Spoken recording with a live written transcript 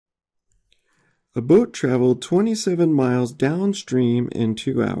A boat traveled 27 miles downstream in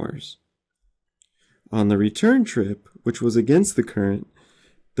 2 hours. On the return trip, which was against the current,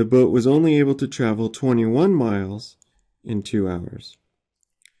 the boat was only able to travel 21 miles in 2 hours.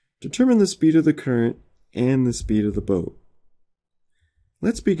 Determine the speed of the current and the speed of the boat.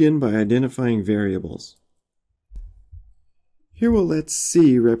 Let's begin by identifying variables. Here we'll let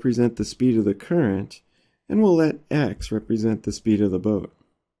C represent the speed of the current, and we'll let X represent the speed of the boat.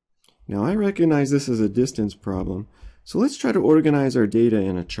 Now I recognize this as a distance problem, so let's try to organize our data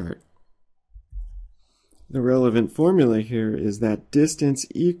in a chart. The relevant formula here is that distance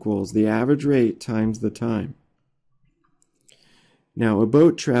equals the average rate times the time. Now a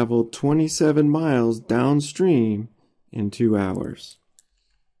boat traveled 27 miles downstream in 2 hours.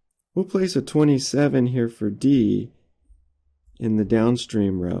 We'll place a 27 here for D in the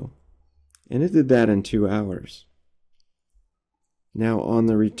downstream row, and it did that in 2 hours. Now on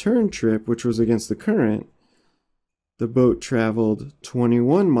the return trip, which was against the current, the boat traveled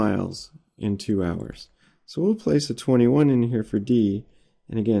 21 miles in 2 hours. So we'll place a 21 in here for D,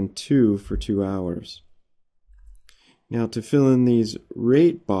 and again 2 for 2 hours. Now to fill in these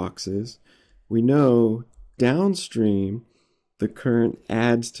rate boxes, we know downstream the current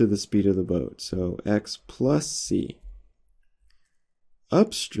adds to the speed of the boat, so X plus C.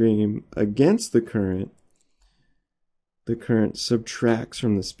 Upstream, against the current subtracts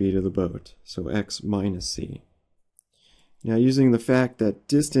from the speed of the boat, so X minus C. Now using the fact that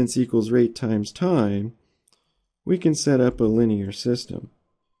distance equals rate times time, we can set up a linear system.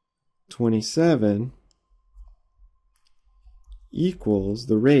 27 equals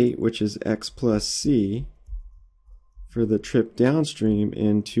the rate, which is X plus C, for the trip downstream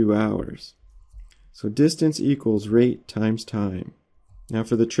in 2 hours. So distance equals rate times time. Now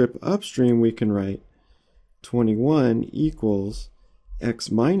for the trip upstream, we can write 21 equals X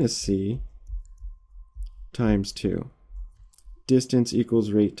minus C times 2. Distance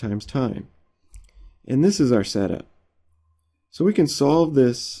equals rate times time. And this is our setup. So we can solve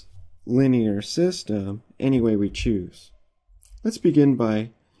this linear system any way we choose. Let's begin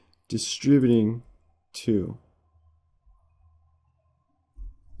by distributing 2.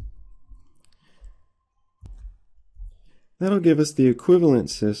 That'll give us the equivalent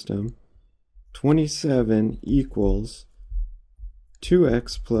system. 27 equals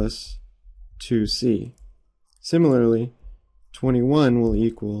 2x plus 2c. Similarly, 21 will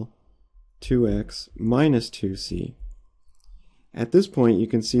equal 2x minus 2c. At this point, you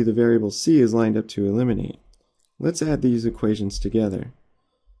can see the variable c is lined up to eliminate. Let's add these equations together.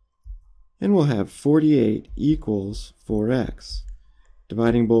 And we'll have 48 equals 4x.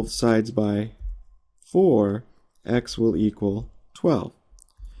 Dividing both sides by 4, x will equal 12.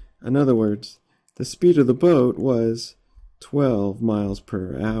 In other words, the speed of the boat was 12 miles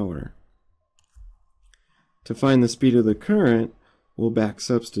per hour. To find the speed of the current, we'll back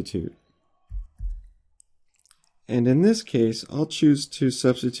substitute. And in this case, I'll choose to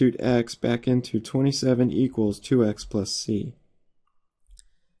substitute x back into 27 equals 2x plus c.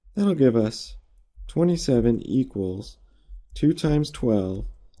 That'll give us 27 equals 2 times 12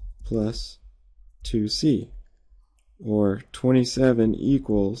 plus 2c. Or 27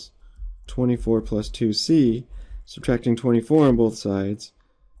 equals 24 plus 2c, subtracting 24 on both sides,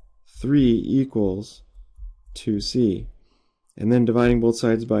 3 equals 2c. And then dividing both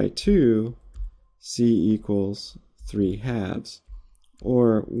sides by 2, c equals 3 halves,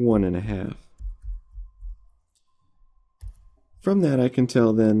 or 1 1/2. From that I can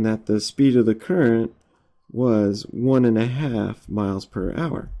tell then that the speed of the current was 1 1/2 miles per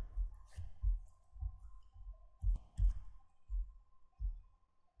hour.